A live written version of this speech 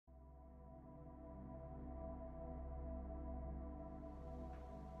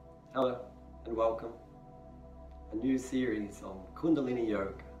Hello and welcome. A new series on Kundalini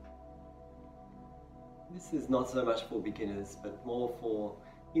Yoga. This is not so much for beginners, but more for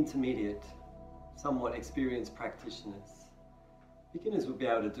intermediate, somewhat experienced practitioners. Beginners would be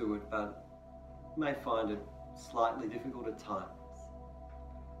able to do it, but may find it slightly difficult at times.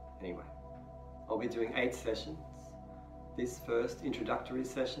 Anyway, I'll be doing 8 sessions. This first introductory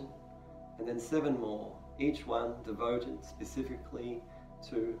session, and then 7 more, each one devoted specifically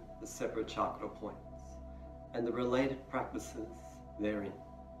to the separate chakra points and the related practices therein.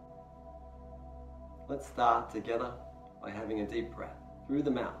 Let's start together by having a deep breath through the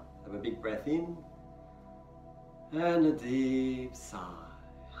mouth. Have a big breath in and a deep sigh.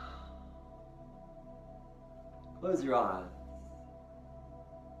 Close your eyes.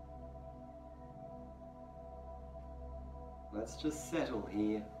 Let's just settle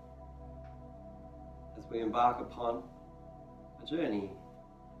here as we embark upon a journey,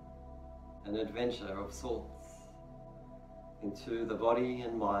 an adventure of sorts into the body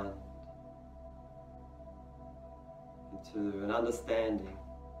and mind, into an understanding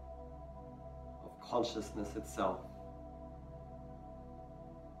of consciousness itself,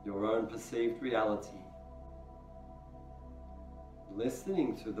 your own perceived reality,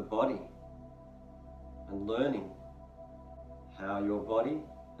 listening to the body and learning how your body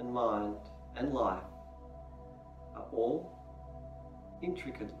and mind and life are all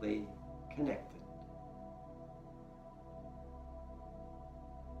intricately connected.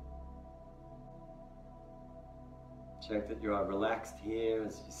 Check that you are relaxed here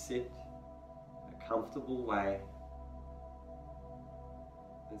as you sit in a comfortable way.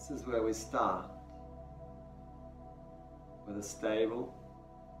 This is where we start, with a stable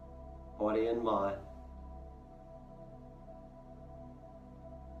body and mind.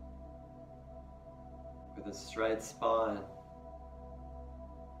 With a straight spine,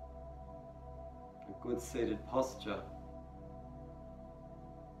 a good seated posture,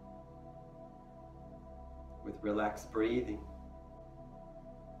 with relaxed breathing.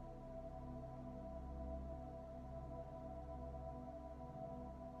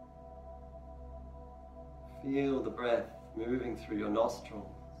 Feel the breath moving through your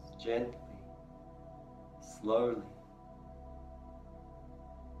nostrils gently, slowly.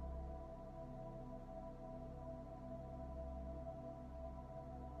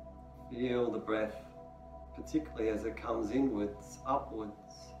 Feel the breath, particularly as it comes inwards, upwards,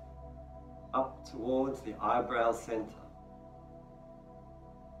 up towards the eyebrow center,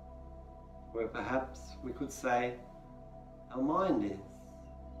 where perhaps we could say our mind is,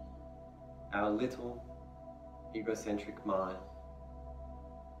 our little egocentric mind.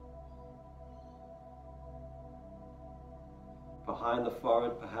 Behind the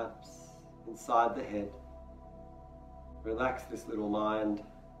forehead, perhaps, inside the head, relax this little mind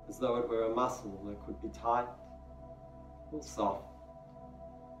as though it were a muscle that could be tight or soft.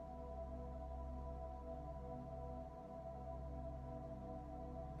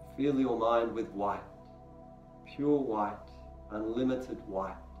 Fill your mind with white, pure white, unlimited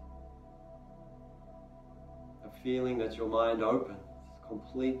white. A feeling that your mind opens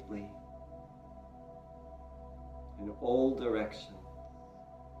completely in all directions.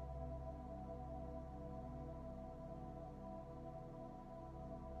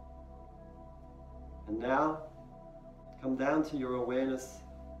 And now, come down to your awareness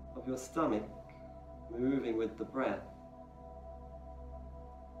of your stomach, moving with the breath.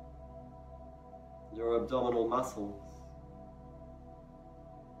 Your abdominal muscles.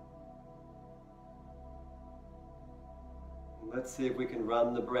 And let's see if we can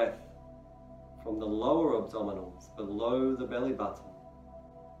run the breath from the lower abdominals, below the belly button.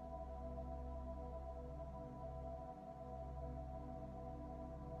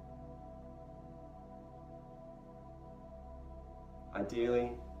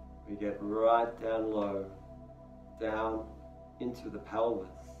 Ideally, we get right down low, down into the pelvis.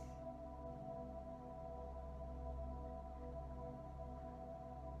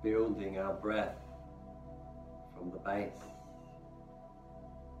 Building our breath from the base.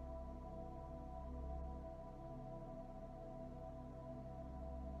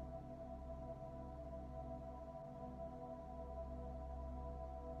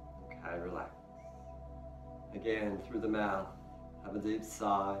 Okay, relax. Again, through the mouth, have a deep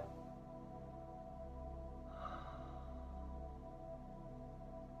sigh.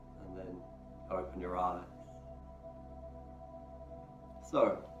 And then open your eyes.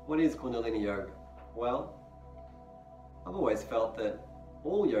 So, what is Kundalini Yoga? Well, I've always felt that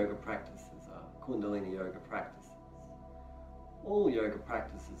all yoga practices are Kundalini Yoga practices. All yoga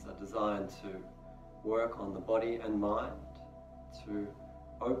practices are designed to work on the body and mind, to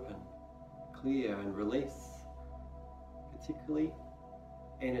open, clear and release, particularly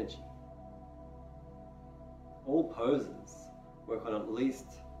energy. All poses work on at least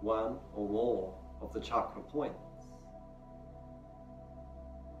one or more of the chakra points.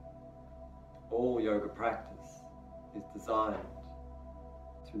 All yoga practice is designed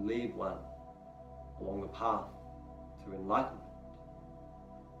to lead one along the path to enlightenment,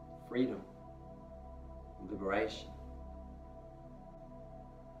 freedom, and liberation.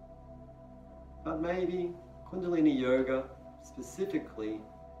 But maybe Kundalini Yoga specifically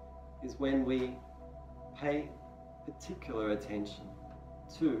is when we pay particular attention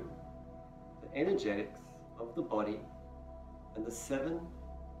to the energetics of the body and the 7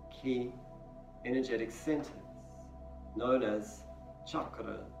 key energetic centers known as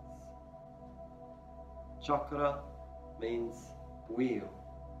chakras. Chakra means wheel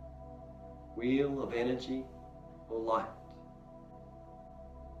of energy or light.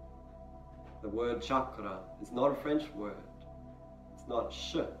 The word chakra is not a French word. It's not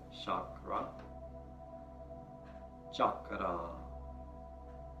chakra. Chakra.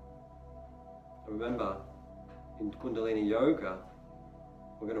 Remember, in Kundalini Yoga,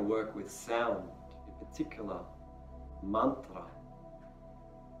 we're going to work with sound, in particular mantra,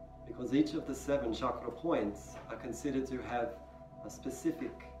 because each of the 7 chakra points are considered to have a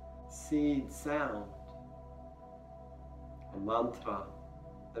specific seed sound, a mantra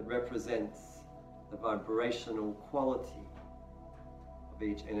that represents the vibrational quality of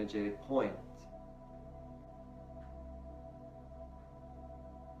each energetic point.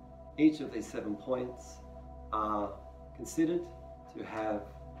 Each of these 7 points are considered to have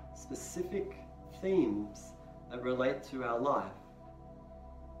specific themes that relate to our life.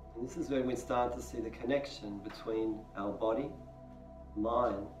 And this is when we start to see the connection between our body,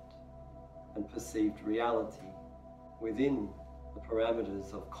 mind, and perceived reality within the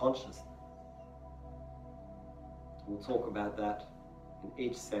parameters of consciousness. We'll talk about that in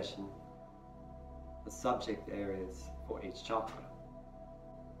each session, the subject areas for each chakra.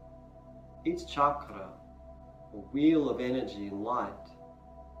 Each chakra, or wheel of energy and light,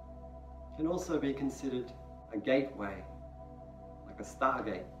 can also be considered a gateway, like a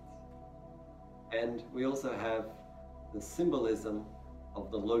stargate. And we also have the symbolism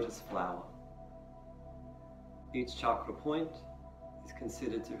of the lotus flower. Each chakra point is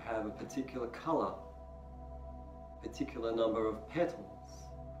considered to have a particular color, a particular number of petals.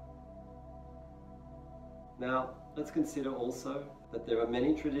 Now, let's consider also that there are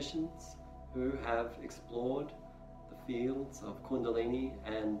many traditions who have explored the fields of Kundalini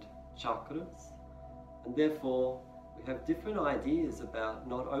and chakras, and therefore we have different ideas about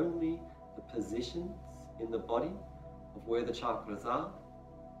not only the positions in the body of where the chakras are,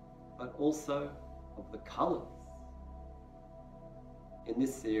 but also of the colors. In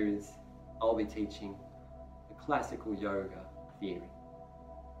this series, I'll be teaching the classical yoga theory.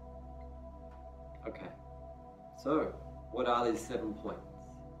 Okay, so what are these 7 points?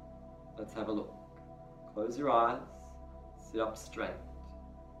 Let's have a look. Close your eyes, sit up straight.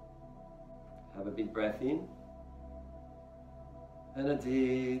 Have a big breath in and a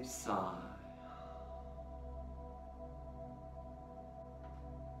deep sigh.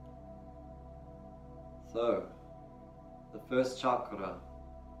 So, the first chakra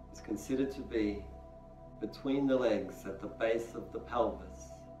is considered to be between the legs at the base of the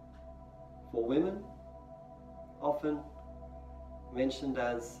pelvis. For women, often mentioned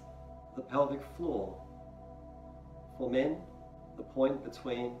as the pelvic floor. For men, the point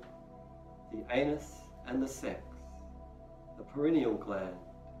between the anus and the sex, the perineal gland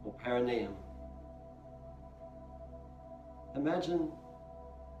or perineum. Imagine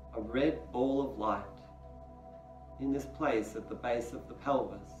a red ball of light in this place at the base of the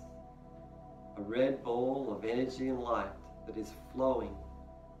pelvis, a red ball of energy and light that is flowing,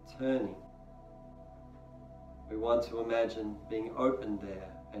 turning. We want to imagine being open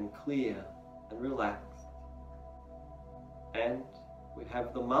there and clear and relaxed. And we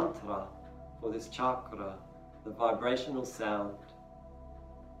have the mantra for this chakra, the vibrational sound.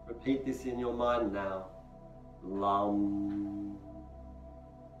 Repeat this in your mind now. Lam.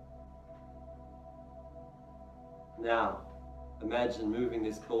 Now, imagine moving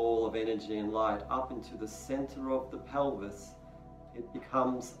this ball of energy and light up into the center of the pelvis. It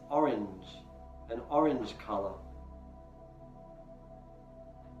becomes orange, an orange color.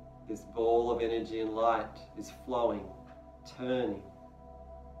 This ball of energy and light is flowing, turning.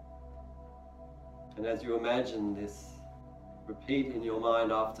 And as you imagine this, repeat in your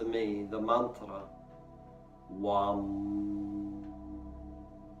mind after me the mantra, Wam.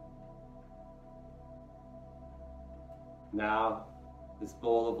 Now, This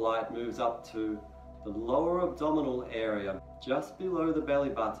ball of light moves up to the lower abdominal area, just below the belly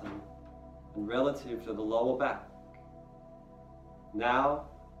button and relative to the lower back. Now,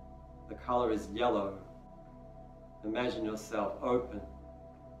 the color is yellow. Imagine yourself open,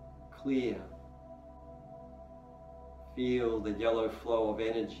 clear. Feel the yellow flow of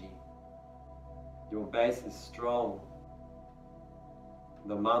energy. Your base is strong.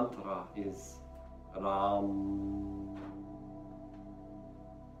 The mantra is Ram.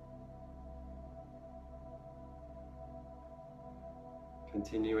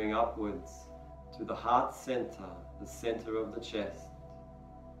 Continuing upwards to the heart center, the center of the chest,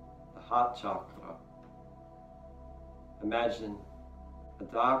 the heart chakra. Imagine a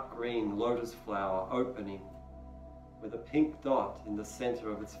dark green lotus flower opening with a pink dot in the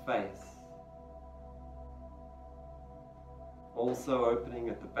center of its face. Also opening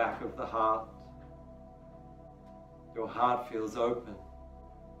at the back of the heart. Your heart feels open,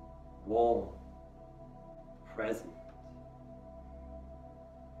 warm, present.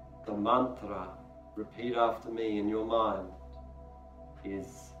 The mantra, repeat after me in your mind,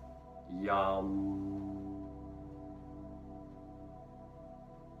 is Yam.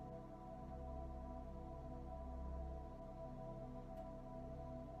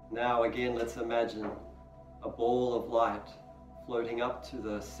 Now again, let's imagine a ball of light floating up to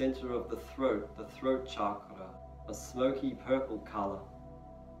the center of the throat chakra, a smoky purple color.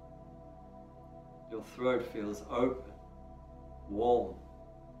 Your throat feels open, warm,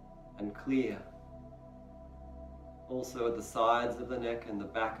 and clear. Also at the sides of the neck and the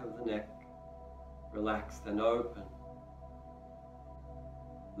back of the neck, relaxed and open.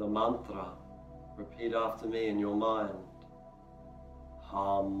 The mantra, repeat after me in your mind.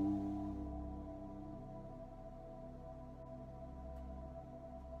 Hum.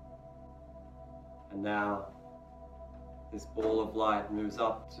 And now, this ball of light moves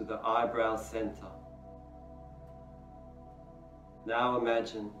up to the eyebrow center. Now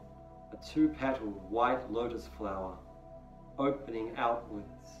imagine a two-petaled white lotus flower opening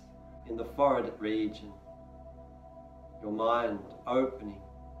outwards in the forehead region. Your mind opening,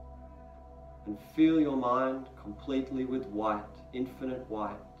 and feel your mind completely with white, infinite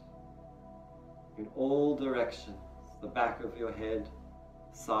white, in all directions, the back of your head,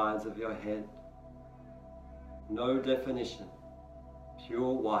 sides of your head. No definition,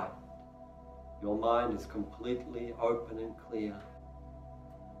 pure white. Your mind is completely open and clear.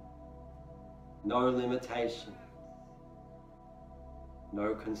 No limitation,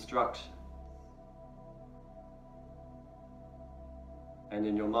 no construction. And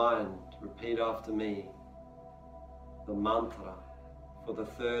in your mind, repeat after me the mantra for the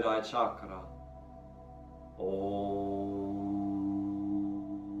third eye chakra. Om.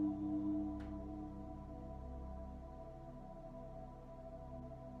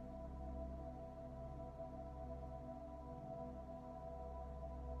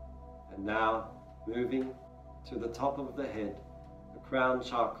 And now, moving to the top of the head, the crown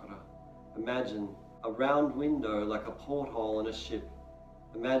chakra. Imagine a round window like a porthole in a ship.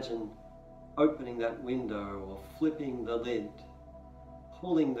 Imagine opening that window or flipping the lid,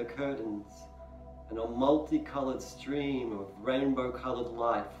 pulling the curtains, and a multicolored stream of rainbow-colored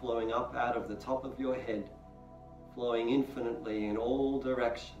light flowing up out of the top of your head, flowing infinitely in all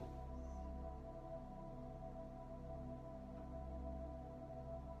directions.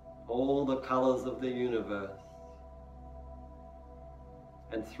 All the colors of the universe.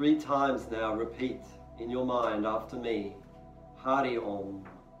 And 3 times now repeat in your mind after me, Hari Om,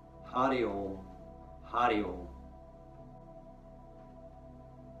 Hari Om, Hari Om.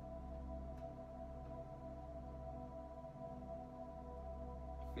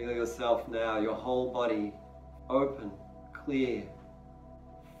 Feel yourself now, your whole body open, clear,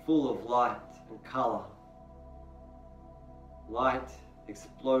 full of light and color. Light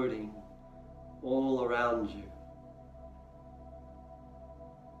exploding all around you.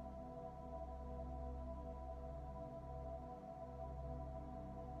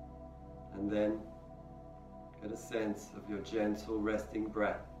 And then get a sense of your gentle resting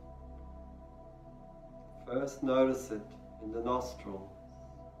breath. First notice it in the nostrils.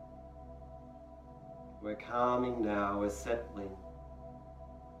 We're calming now, we're settling.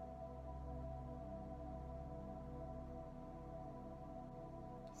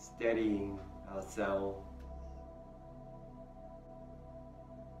 Steadying ourselves.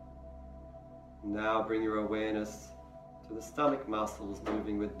 Now bring your awareness to the stomach muscles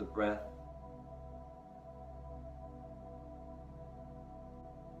moving with the breath.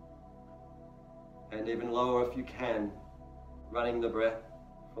 And even lower if you can, running the breath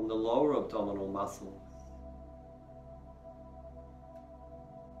from the lower abdominal muscles.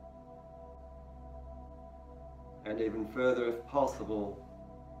 And even further if possible,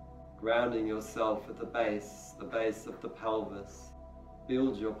 grounding yourself at the base of the pelvis.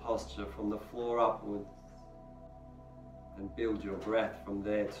 Build your posture from the floor upwards and build your breath from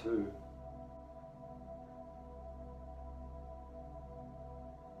there too.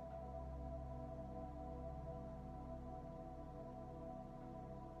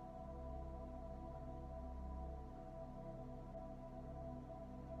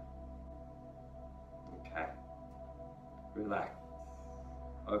 Okay, relax,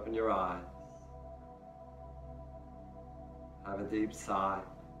 open your eyes, have a deep sigh.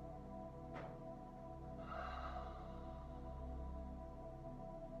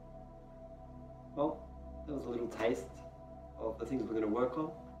 Well, that was a little taste of the things we're going to work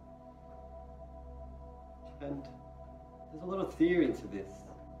on. And there's a lot of theory into this.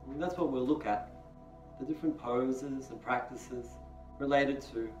 And that's what we'll look at. The different poses and practices related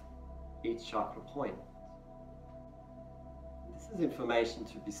to each chakra point. This is information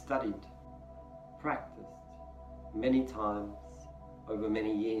to be studied, practiced many times over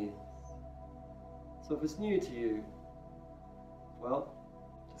many years. So if it's new to you, well,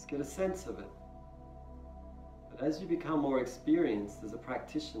 just get a sense of it. But as you become more experienced as a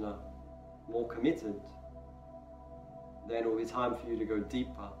practitioner, more committed, then it will be time for you to go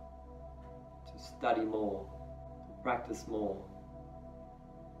deeper, to study more, to practice more,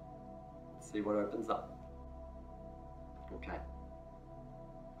 see what opens up. Okay.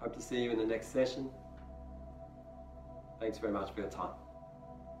 Hope to see you in the next session. Thanks very much for your time.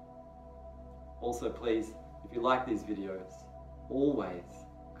 Also, please, if you like these videos, always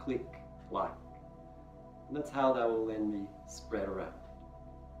click like. And that's how they will then be spread around.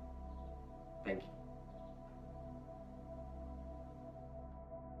 Thank you.